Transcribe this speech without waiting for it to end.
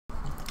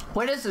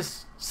What is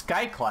this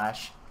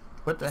Skyclash?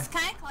 What the?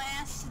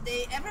 Skyclash.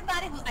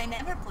 Everybody who I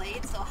never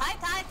played. So hi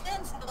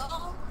Titans,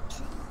 hello.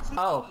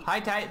 Oh, hi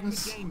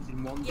Titans. Games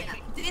in one Yeah,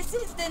 game. this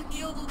is the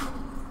new.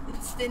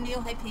 It's the new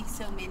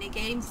Hypixel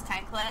minigame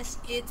Skyclash.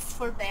 It's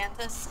for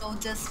beta, so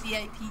just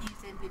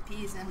VIPs,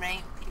 MVPs, and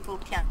ranked people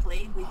can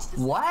play, which is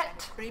What? kind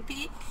of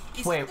creepy.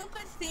 It's Wait. a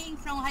stupid thing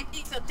from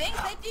Hypixel. Thanks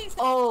Hypixel.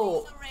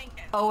 Oh. Hypixel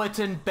ranked. Oh, it's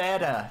in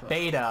beta.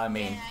 Beta, I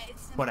mean. Yeah,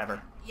 it's in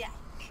Whatever. Yeah,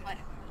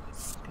 whatever.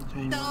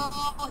 Continue.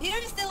 So here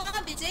is the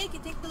lobby, Jake.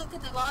 Take a look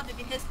at the lobby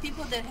because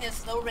people that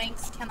have low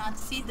ranks cannot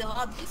see the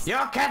lobbies. You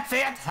can't see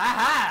it.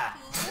 Haha.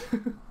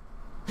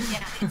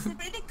 Yeah, it's a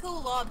pretty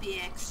cool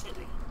lobby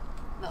actually.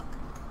 Look.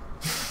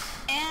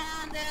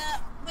 And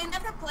we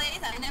never played.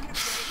 I never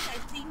played. I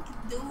think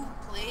do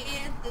play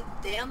it,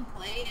 Dan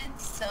play it.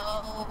 So.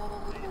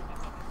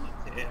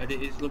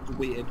 It looks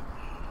weird.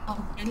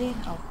 Oh really?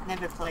 Oh,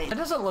 never played. It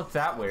doesn't look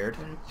that weird.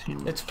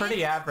 It's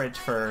pretty average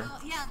for.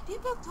 Yeah,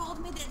 people told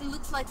me that it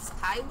looks like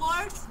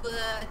Skywars,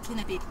 but in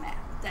a big map.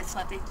 That's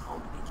what they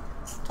told me.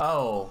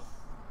 Oh.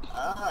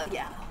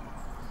 Yeah.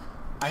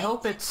 I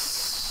hope it's.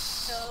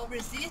 So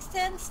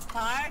resistance,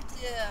 start,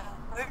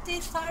 birthday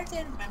start,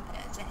 and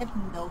rampage. I have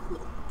no clue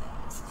what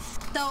that is.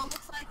 So it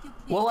looks like you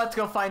pick, Well, let's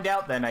go find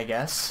out then, I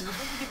guess. There's a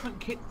bunch of different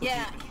kits.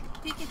 yeah,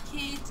 pick a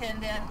kit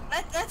and then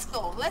let's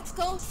go. Let's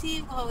go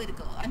see how it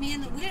goes. I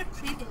mean, we're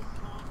pretty.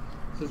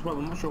 As well,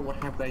 I'm not sure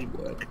how they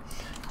work.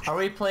 Are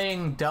we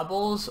playing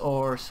doubles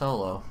or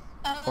solo?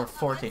 Or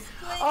 4 teams?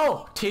 let's play-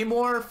 Oh, team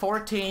war, 4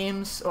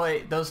 teams. Oh,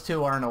 wait, those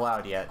 2 aren't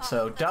allowed yet.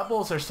 So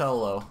doubles or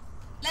solo?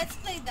 Let's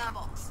play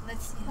doubles.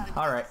 Let's see how it goes.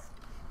 All right.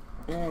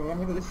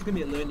 Oh, this is going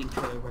to be a learning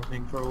curve, I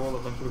think, for all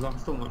of us, because I'm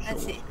still not sure.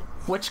 Let's see.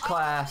 Which You can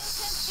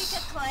class?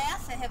 pick a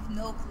class. I have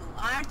no clue.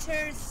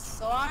 Archer,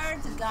 sword,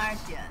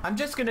 guardian. I'm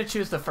just gonna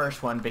choose the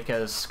first one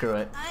because screw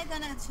it. I'm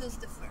gonna choose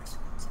the first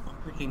one. So.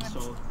 I'm picking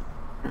sword.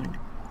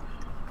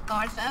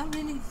 Gosh, I'm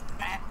really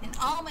crapping.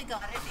 Oh my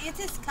god, if it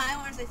is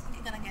Skywars, I think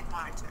you're gonna get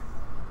Archer.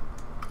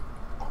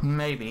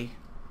 Maybe.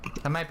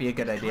 That might be a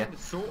good idea. Kind of,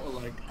 sort of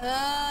like.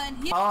 And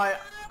here Oh, we are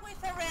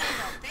with a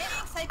random.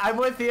 Thanks, I'm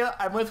with you.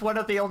 I'm with one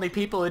of the only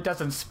people who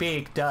doesn't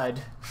speak.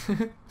 Dud.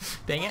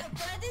 Dang it.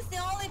 But it's the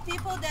only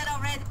people that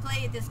already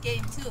played this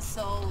game too,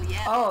 so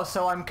yeah. Oh,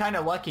 so I'm kind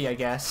of lucky, I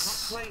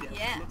guess. Played it.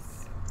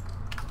 Yes.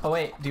 Oh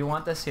wait, do you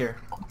want this here?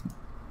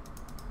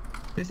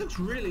 This looks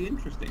really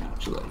interesting,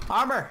 actually.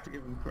 Armor. To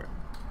give them credit.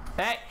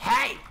 Hey,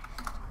 hey,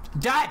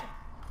 Dud.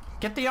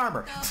 Get the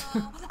armor.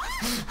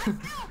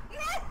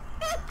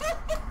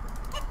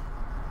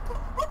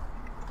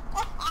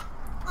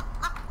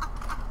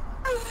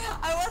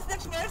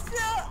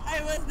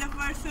 I was the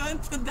first one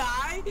to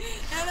die,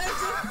 and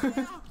I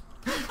just fell.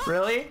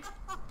 Really?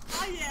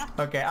 Oh yeah.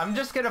 Okay, I'm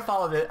just gonna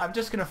follow the. I'm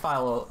just gonna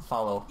follow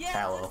Yeah,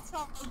 Tallow. let's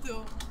follow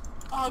too.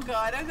 Oh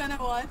god, I'm gonna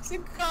watch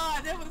it.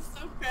 God, that was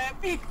so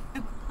crappy.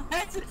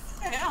 I just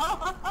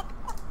fell.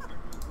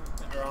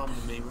 Better arm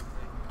than me, wouldn't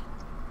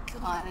they?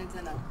 God, I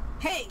don't know.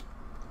 Hey!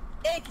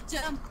 Hey,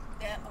 jump!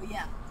 Yeah, oh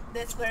yeah,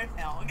 that's where I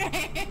fell,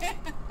 okay?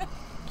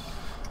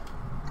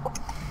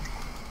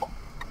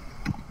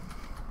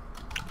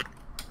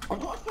 I've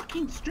got a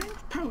fucking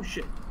strength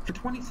potion for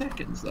 20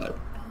 seconds, though.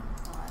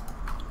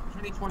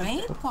 Only 20 Rain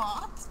seconds.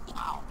 pots?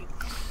 Wow.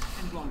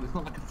 Long. It's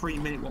not like a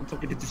 3-minute one, so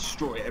I could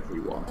destroy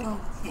everyone.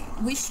 Okay,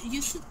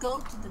 you should go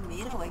to the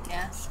middle, I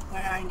guess.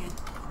 Where are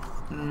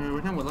you?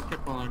 We're now look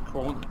up on a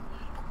corner.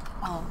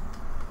 Oh.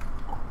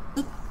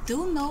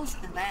 Who knows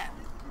the map?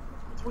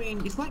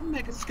 It's like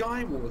Mega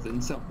Sky Wars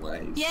in some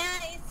ways. Yeah,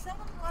 it's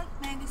somewhat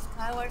like Mega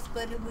Skywars,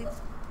 but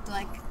with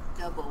like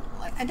double.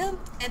 Like I don't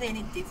get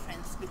any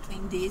difference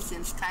between this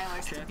and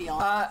Skywars, to be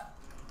honest.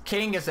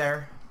 King is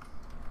there.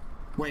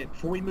 Wait,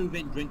 before we move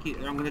in, drink it.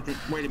 I'm gonna drink.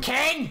 Wait a minute.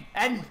 King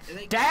and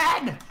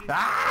Dan.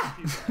 Ah!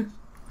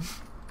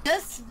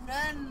 Just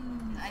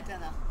run. I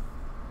don't know.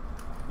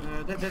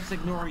 Let's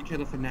ignore each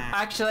other for now.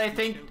 Actually,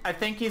 I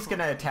think he's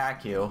gonna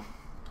attack you.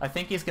 I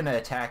think he's gonna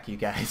attack you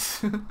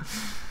guys.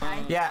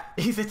 Yeah,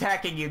 he's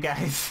attacking you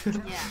guys.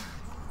 Yeah.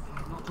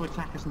 Not to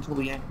attack us until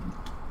the end.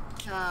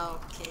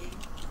 Okay.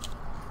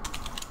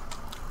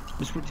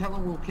 Just tell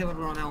him we'll kill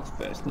everyone else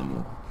first, then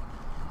we'll.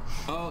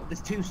 Oh,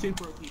 there's 2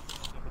 super OP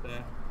over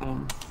there.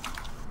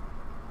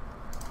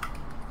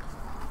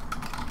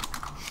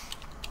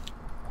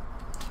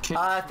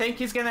 I think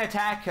he's gonna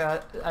attack.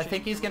 I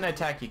think he's gonna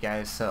attack you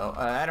guys. So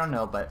I don't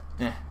know, but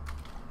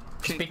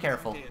just be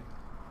careful.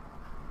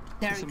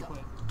 There we go.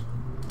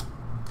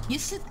 You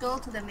should go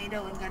to the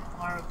middle and get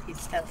more of his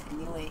stuff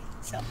anyway.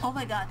 So, oh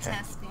my god,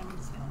 chest damage.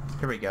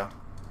 Here we go.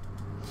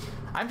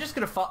 I'm just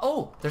gonna fall.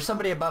 Oh, there's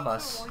somebody above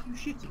us. Why are you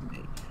shitting me?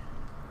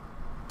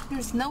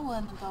 There's no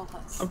one above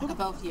us.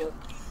 Above you.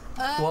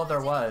 Well, there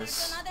Jake, was.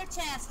 There's another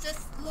chest.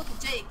 Just look,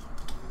 Jake.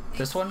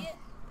 This one?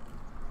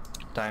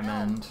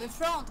 Diamond. No, the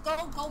front.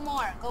 Go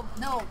more. Go.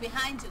 No,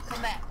 behind you.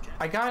 Come back.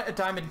 I got a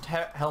diamond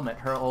helmet.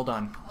 Hold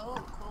on.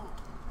 Oh, cool.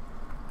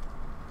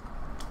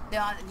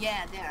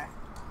 Yeah, there.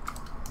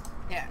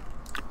 There.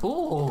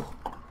 Ooh.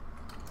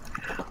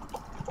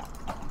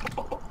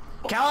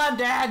 Kill him,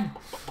 Dad!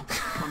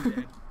 I'm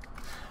dead.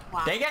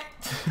 Wow. Dang it!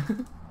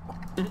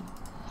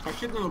 I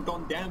shouldn't have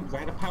gone down because I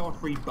had a power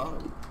 3 bow.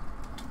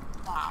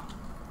 Wow.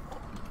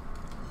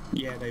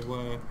 Yeah, they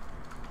were.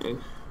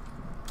 Ugh.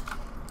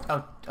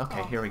 Oh,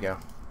 okay, here we go.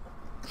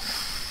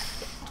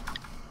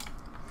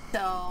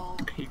 So,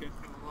 You guys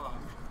still alive?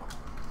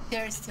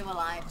 they're still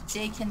alive.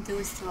 Jake and Do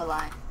is still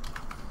alive.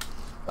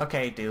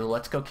 Okay, dude,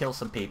 let's go kill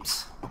some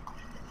peeps.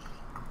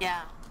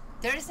 Yeah.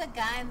 There's a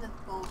guy in the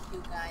boat,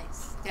 you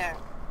guys. There.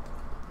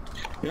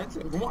 Yeah,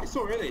 from what I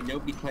saw earlier,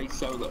 nobody plays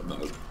solo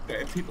mode.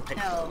 People hate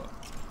No.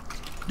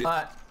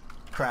 solo.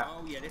 Crap.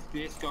 Oh yeah,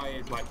 this guy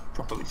is like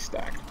properly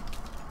stacked.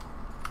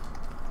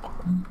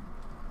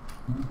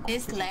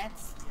 This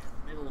lads.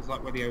 Middle's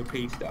like where the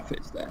OP stuff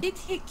is there. Did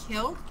he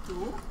kill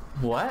Do?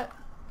 What?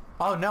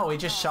 Oh no, we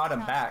just shot him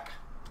no. back.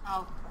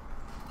 Oh.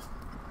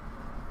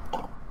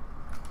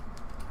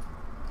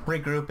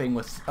 Regrouping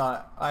with,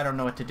 I don't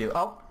know what to do.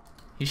 Oh,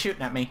 he's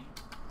shooting at me.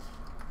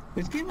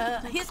 This game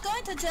He's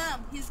going to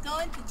jump. He's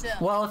going to jump.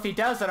 Well, if he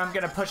does, then I'm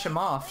gonna push him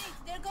off.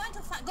 Wait, they're going to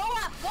find. Go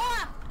up. Go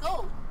up.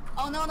 Go.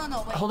 Oh no no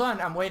no. Wait. Hold on,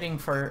 I'm waiting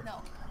for.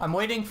 No. I'm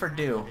waiting for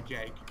Dew.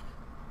 Jake.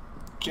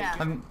 Yeah.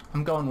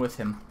 I'm going with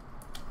him.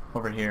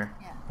 Over here.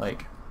 Yeah.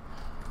 Like.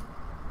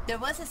 There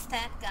was a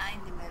stat guy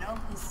in the middle.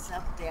 He's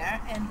up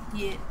there, and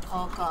he.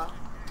 Oh god.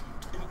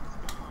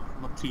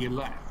 Look to your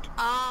left.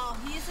 Oh,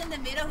 he's in the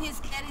middle. He's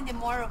getting the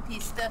more OP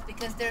stuff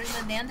because there's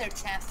an ender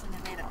chest in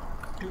the middle.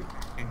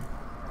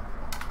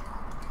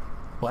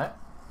 What?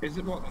 Is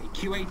it what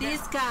QA?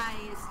 This guy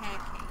is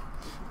hacking.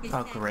 He's Oh,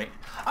 hacking. great.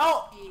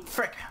 Oh,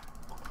 frick.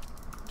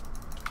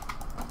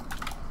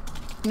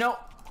 No.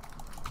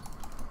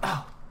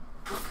 Oh.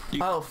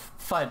 Oh,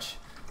 fudge.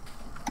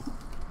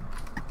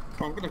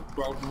 I'm gonna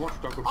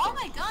watchdog. Oh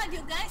my god, you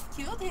guys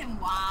killed him.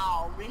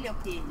 Wow, really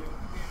OP.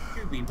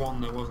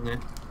 2v1 though, wasn't it?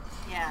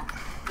 Yeah,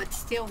 but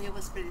still he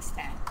was pretty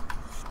stacked.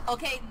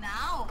 Okay,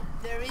 now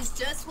there is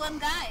just one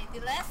guy.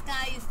 The last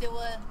guy is the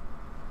one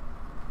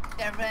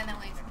that ran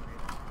away from me.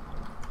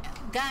 Yeah.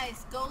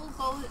 Guys, go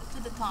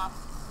to the top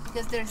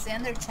because there's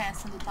ender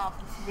chests on the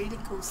top with really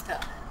cool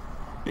stuff.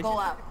 Go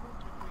up.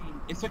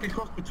 It's like a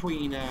cross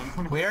between.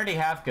 We already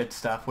have good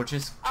stuff. We're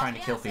just trying to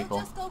kill people.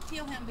 So just go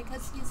kill him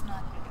because he's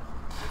not here.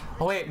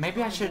 Oh wait,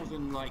 maybe I should.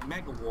 In, like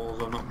mega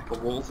walls or not mega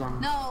walls.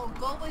 No,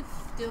 go with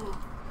Do.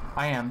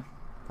 I am,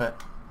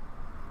 but.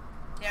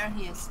 There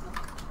he is.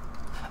 Look.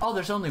 Oh,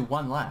 there's only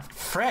one left.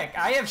 Frick,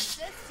 I have.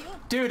 That's you.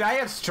 Dude, I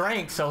have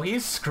strength, so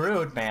he's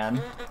screwed,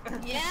 man.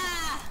 Yeah.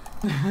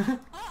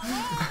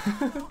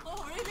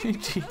 Oh, really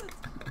good.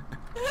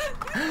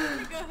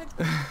 Really good.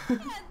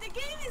 Yeah, the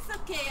game is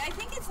okay. I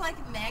think it's like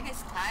Mega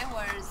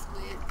Skywars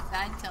with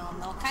Titan.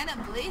 No, kind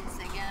of Blitz,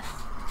 I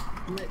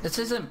guess. This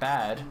isn't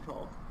bad.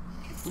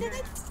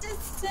 It's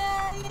just,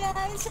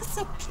 yeah, it's just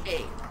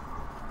okay.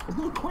 There's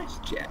no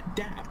quest yet.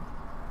 Damn.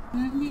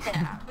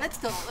 Yeah, let's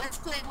go. Let's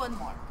play one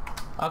more.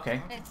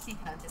 Okay. Let's see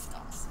how this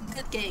goes.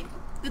 Good game.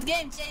 Good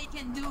game, Jay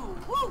can do.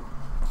 Woo!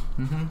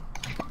 Mhm.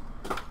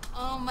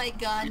 Oh my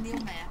god, new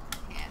map.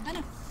 Yeah, I'm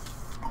gonna...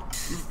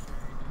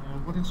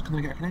 What else can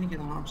I get? Can I get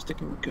I'm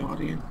sticking with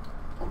Guardian.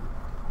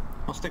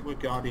 I'll stick with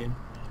Guardian.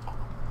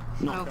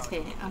 Not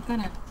Okay, I'm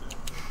gonna...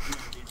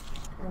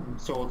 Guardian.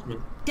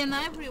 Swordsman. Can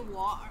I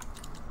reward?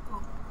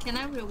 Oh, can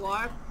I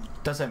reward?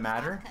 Does it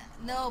matter?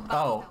 No, but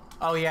Oh. no.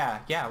 Oh yeah,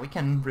 yeah, we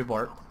can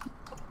reward.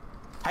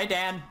 Hi,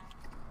 Dan.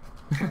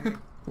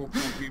 We'll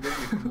be ready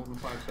for more than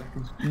 5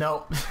 seconds.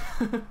 No.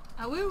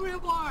 I will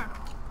reward.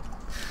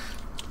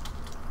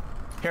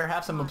 Here,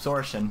 have some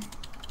absorption.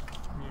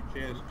 Yeah,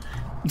 cheers.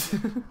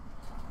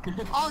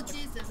 Oh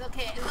Jesus,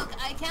 okay, look,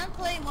 I can't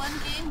play one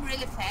game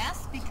really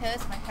fast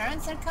because my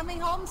parents are coming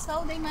home,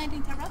 so they might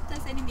interrupt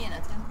us any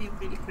minute and be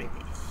really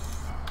creepy.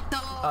 So,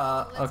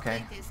 let's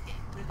okay. play this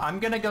game. I'm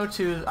gonna go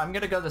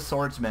the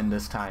swordsman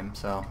this time,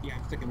 so. Yeah,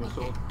 I'm sticking with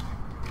Okay. sword.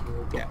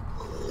 Yeah.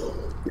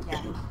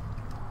 Yeah.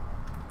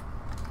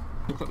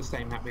 Looks like the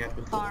same map we had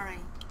before. Sorry.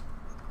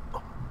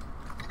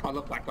 I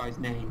love that guy's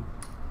name.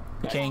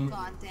 King. Oh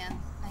god,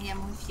 Dan, I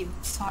am with you.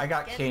 Sorry. I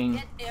got get, King.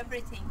 Get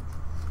everything.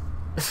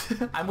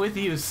 I'm with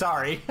you,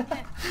 sorry.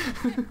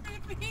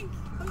 Everything.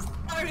 I'm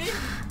sorry.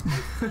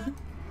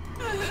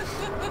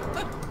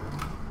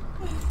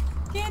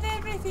 Get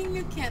everything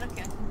you can.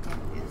 Okay, okay,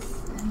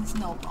 yes. And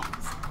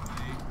snowballs.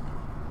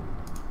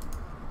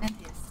 And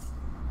this.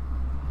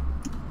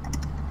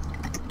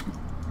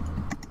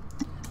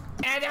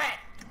 And it!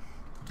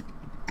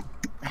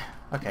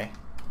 Okay.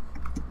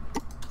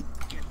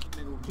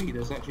 Gee,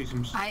 there's actually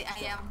some... I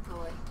am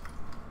good.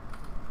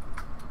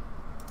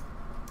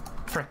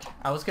 Frick.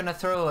 I was gonna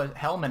throw a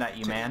helmet at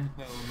you, man.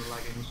 Hell on the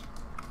leggings.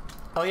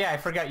 Oh yeah, I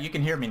forgot. You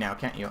can hear me now,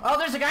 can't you? Oh,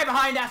 there's a guy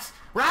behind us!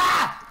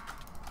 Rah!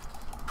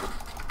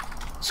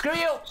 Screw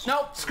you!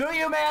 Nope, screw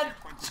you, man!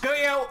 Screw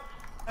you!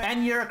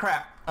 And you're a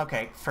crap.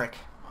 Okay, frick.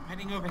 I'm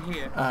heading over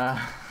here.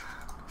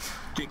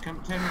 Jake,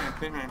 come, turn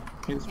around.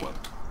 This way.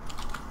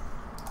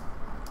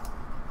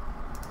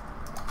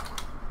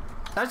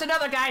 There's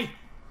another guy!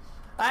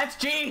 That's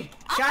G!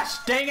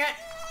 Gosh dang it!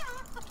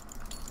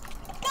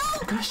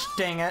 Gosh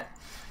dang it.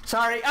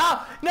 Sorry.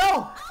 Oh,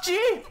 no!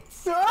 G!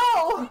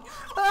 No!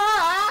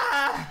 Ah!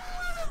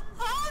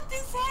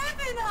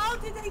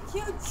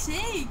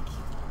 Jake.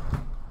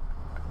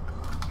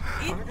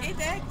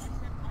 It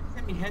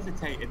He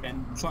hesitated,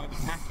 then started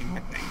attacking. I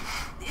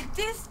think.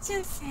 This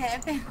just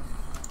happened.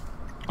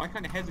 I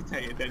kind of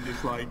hesitated, then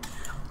just like.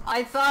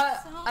 I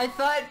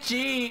thought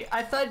G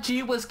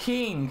was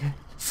king.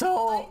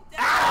 So.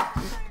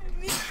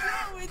 Me too.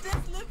 We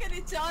just look at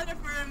each other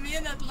for a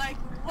minute, like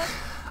what?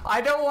 I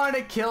don't want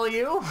to kill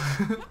you.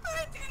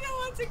 I didn't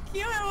want to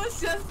kill. It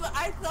was just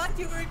I thought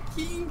you were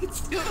king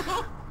too.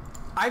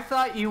 I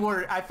thought you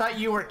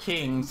were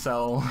king.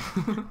 So.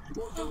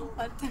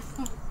 What the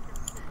fuck?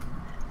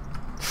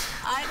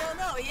 I don't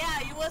know. Yeah,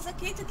 it was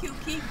okay to kill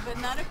King, but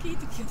not okay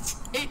to kill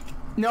Jake.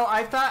 No,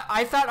 I thought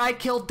I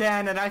killed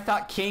Dan, and I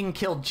thought King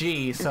killed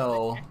G.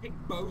 So. It's the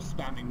epic bow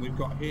spamming we've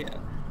got here.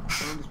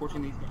 So I'm just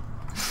watching these guys.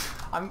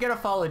 I'm gonna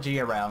follow G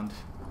around,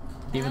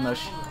 even though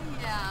she.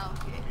 Yeah.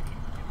 Okay.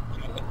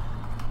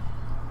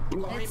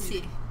 Let's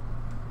see.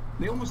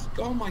 They almost.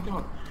 Oh my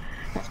god,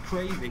 that's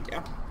crazy.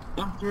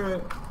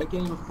 After a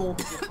game of 4.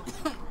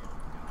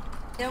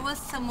 There was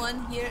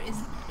someone here. Is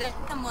there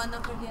someone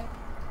over here?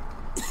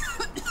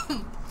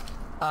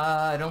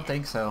 I don't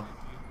think so.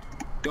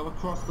 Go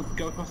across the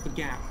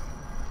gap.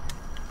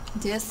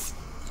 This.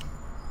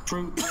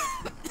 True.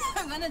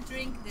 I'm gonna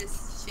drink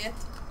this shit.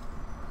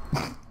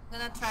 I'm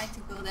gonna try to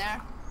go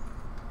there.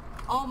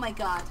 Oh my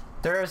god.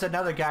 There is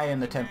another guy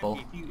in the temple.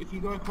 If you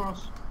go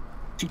across,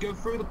 if you go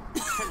through the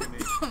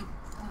pyramid,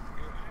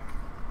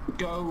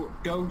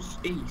 go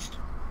east.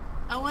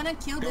 I wanna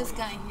kill this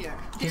guy here.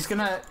 He's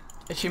gonna.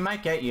 She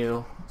might get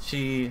you.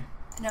 She.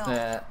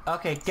 No.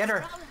 Okay, get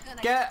her.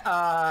 Get.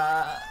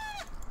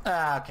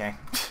 Okay.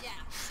 Yeah.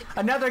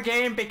 Another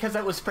game because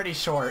it was pretty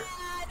short.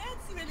 Yeah,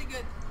 that's really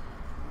good.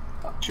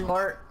 Sure.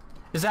 Or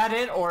is that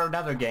it, or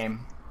another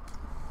game?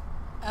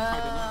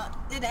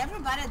 Did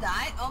everybody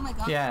die? Oh my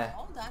god. Yeah.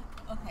 All died?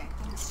 Okay,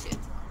 this shit.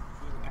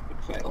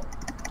 Epic fail.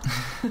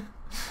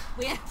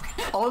 We have.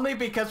 Only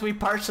because we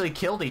partially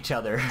killed each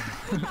other.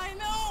 I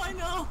know.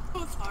 It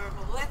was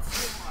horrible. Let's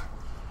do more.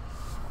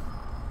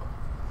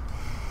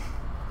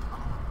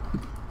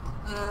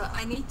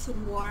 I need to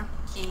warp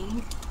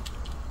King.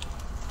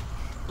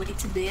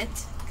 Wait a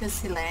bit, because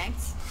he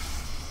lags.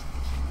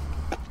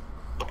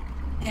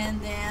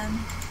 And then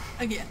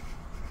again.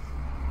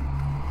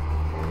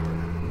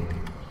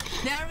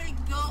 There we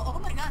go. Oh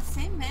my god,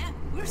 same map.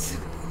 We're so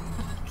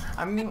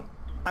I'm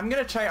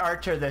gonna try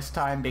Archer this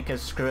time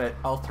because screw it,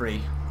 all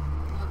 3.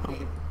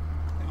 okay.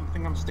 I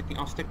think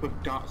I'll stick with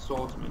Dark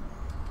Swordsman.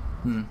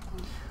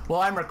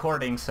 Well, I'm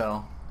recording,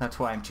 so that's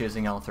why I'm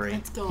choosing all 3.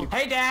 Let's go.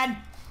 Hey, Dad!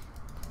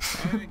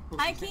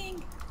 Hi,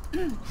 King.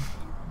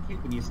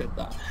 Cute when you said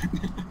that.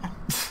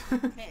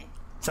 Okay.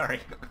 Sorry.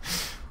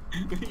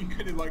 You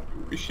could have like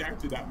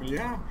shouted at me,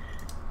 yeah.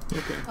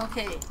 Okay.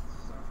 Okay.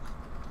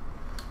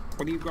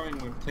 What are you going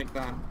with? Take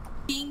that.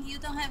 King, you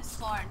don't have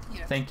sword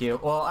here. Thank you.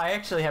 Well, I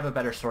actually have a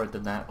better sword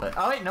than that, but...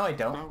 Oh, wait, no, I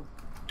don't. No,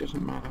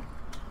 doesn't matter.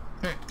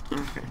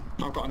 Okay.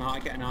 I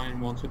get an iron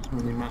one, so it doesn't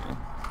really matter.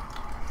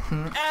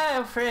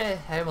 Oh, frick.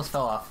 I almost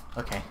fell off.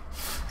 Okay.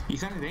 You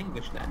sounded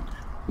English then.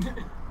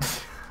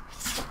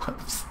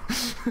 Whoops.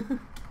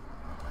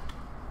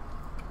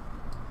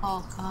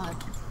 Oh god.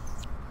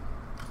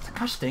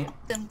 Gosh dang.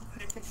 Then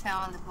pretty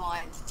fell in the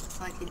void,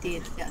 just like he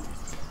did the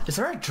others. Is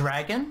there a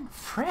dragon?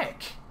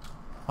 Frick.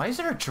 Why is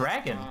there a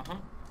dragon? Uh-huh.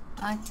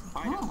 I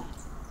don't know.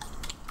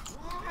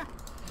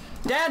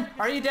 Dan,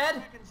 are you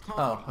dead?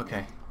 Oh,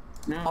 okay.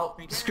 No. Oh,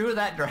 screw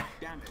that dragon.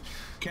 Damage.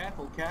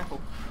 Careful.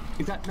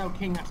 Is that no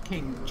King? That's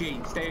King. G.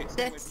 Stay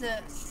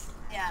That's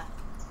yeah.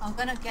 I'm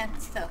gonna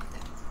get stuck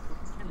there.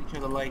 Kill each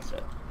other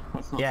later.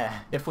 That's not. Yeah,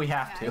 if we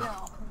have I to.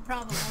 know.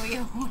 Probably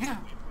will.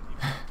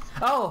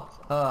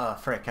 Oh,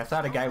 frick. I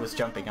thought a guy was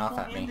jumping off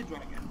at me.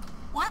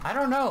 What? I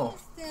don't know.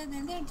 The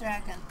Ender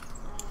Dragon.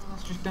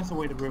 That's a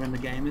way to ruin the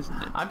game,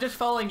 isn't it? I'm just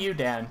following you,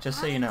 Dan, just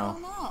so you I know.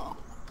 don't know.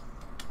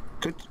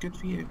 Good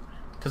for you.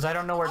 Because I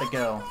don't know where to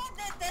go. Oh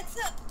my god, that's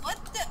a...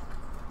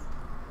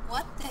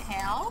 What the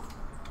hell?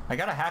 I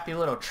got a happy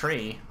little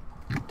tree.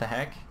 What the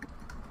heck?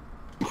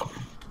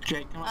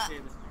 Jake, come up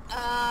here.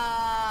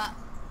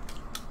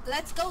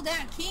 Let's go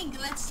there, King.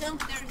 Let's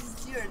jump. There's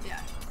 0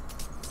 there.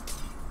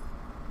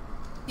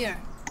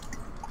 Here.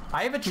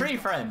 I have a tree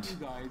friend. You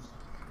guys.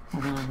 I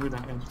don't know who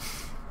that is.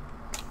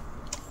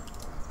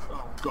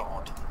 Oh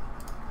god.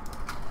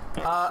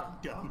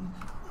 Dumb.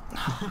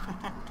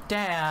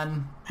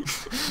 Dan.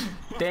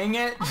 Dang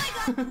it. Oh my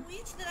god, the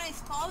witch that I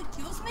stole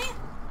kills me?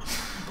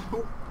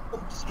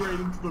 Straight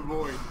into the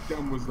void.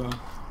 Dumb was that.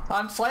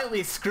 I'm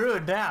slightly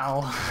screwed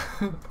now.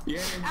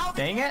 Yeah. Oh,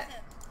 Dang it.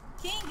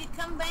 King,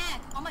 come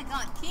back. Oh my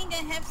god, King,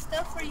 I have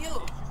stuff for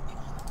you.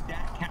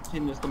 That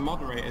captain as the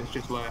moderator has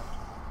just left.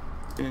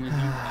 And then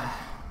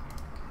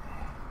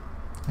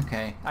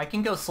Okay, I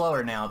can go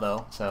slower now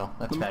though, so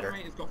that's the better.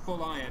 moderator's got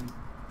full iron.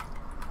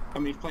 I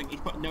mean,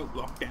 he's put a note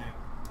block down.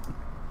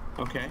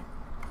 Okay.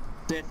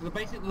 So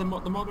basically the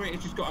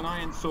moderator's just got an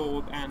iron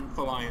sword and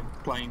full iron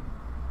plain.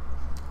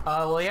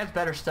 Well, he has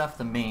better stuff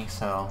than me,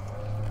 so...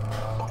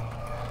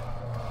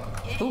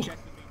 Ooh.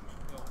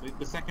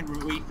 The second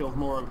refill's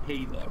more OP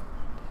though.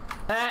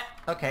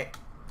 Okay.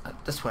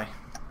 This way.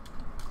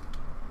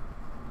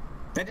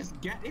 There's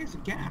a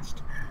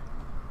ghast.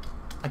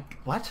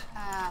 What?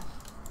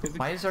 There's a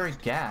Why is there a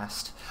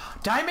ghast?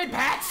 Diamond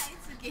pants!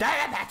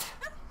 Diamond pants!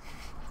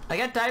 I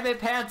got diamond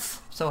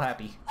pants! So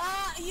happy.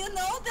 You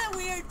know that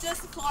we're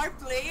just 4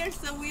 players,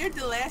 so we're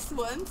the last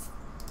ones.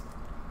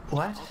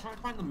 What? I'll try to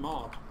find the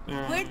mob.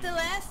 We're the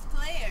last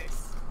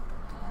players.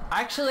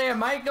 Actually, I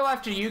might go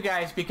after you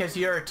guys because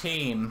you're a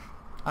team.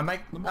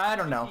 I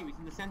don't know. He's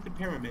in the center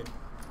pyramid.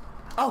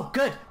 Oh,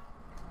 good!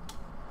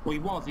 Well, he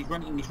was. He's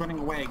running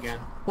away again.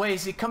 Wait,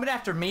 is he coming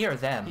after me or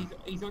them?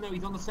 He's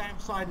on the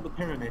south side of the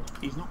pyramid.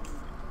 He's not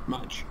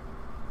much.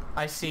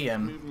 I see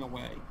him. Moving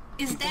away.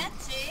 Is that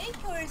Jake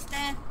or is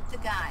that the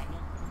guy?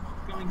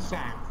 Going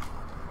south.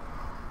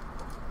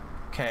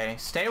 Okay,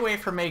 stay away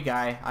from me,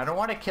 guy. I don't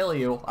want to kill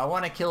you. I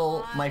want to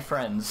kill my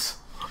friends.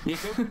 Yeah,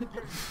 go to the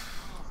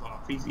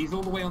pyramid. He's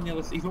all the way on the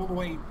other. He's all the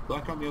way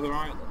like on the other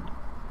island,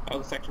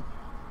 other section.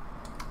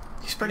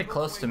 He's pretty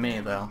close to me,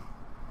 though.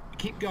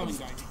 Keep going,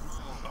 guys.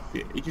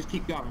 You just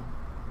keep going.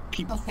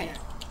 Okay.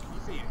 You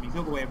see him. He's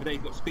all the way over there.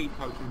 He's got speed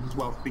potions as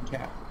well. So be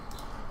careful.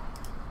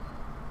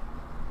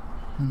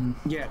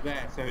 Yeah,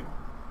 there. So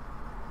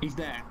he's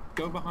there.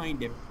 Go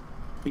behind him.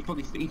 He's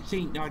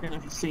seen. No, I don't know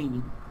if he's seen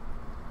you.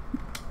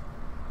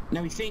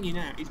 No, he's seen you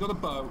now. He's got a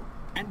bow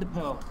and a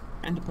pearl.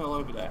 And a pearl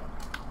over there.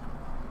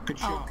 Good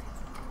shot. Okay.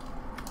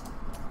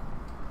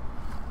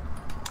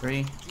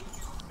 3.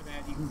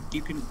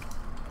 You can.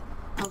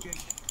 Okay.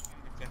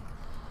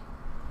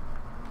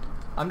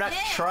 I'm not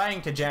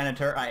trying to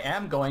janitor. I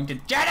am going to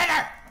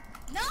janitor!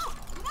 No!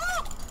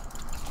 No!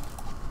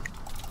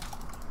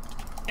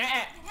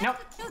 Nope.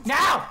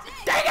 No!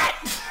 Dang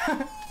it!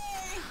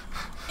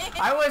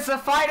 I was the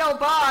final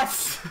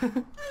boss!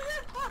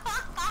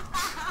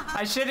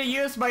 I should have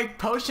used my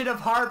potion of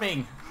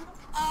harming.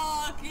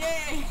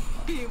 Okay.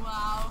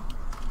 Wow.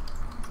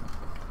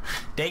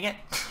 Dang it.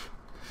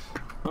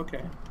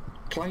 Okay.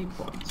 Play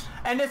points.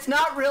 And it's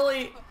not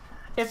really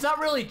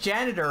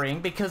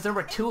janitoring because there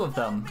were 2 of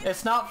them.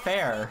 It's not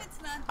fair.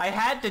 I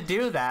had to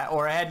do that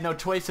or I had no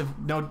chance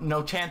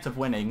of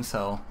winning,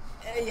 so.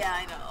 Yeah,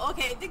 I know.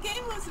 Okay, the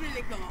game was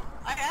really cool.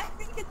 I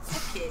think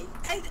it's okay.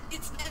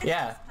 It's better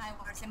Yeah. than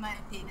Skywars in my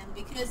opinion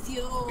because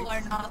you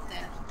are not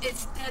there.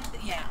 It's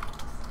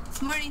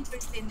more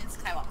interesting than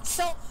Skywars.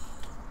 So,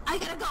 I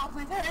gotta go.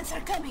 My parents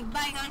are coming.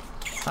 Bye, guys.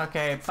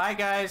 Okay, bye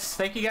guys.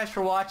 Thank you guys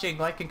for watching.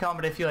 Like and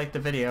comment if you liked the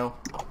video.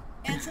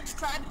 And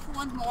subscribe if you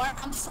want more.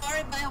 I'm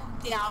sorry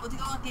about the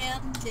audio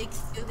again. Jake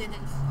still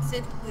didn't fix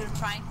it. We're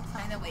trying to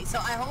find a way. So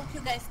I hope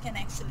you guys can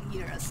actually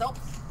hear us. So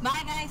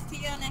bye guys. See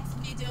you next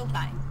video.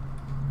 Bye.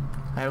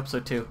 I hope so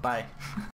too. Bye.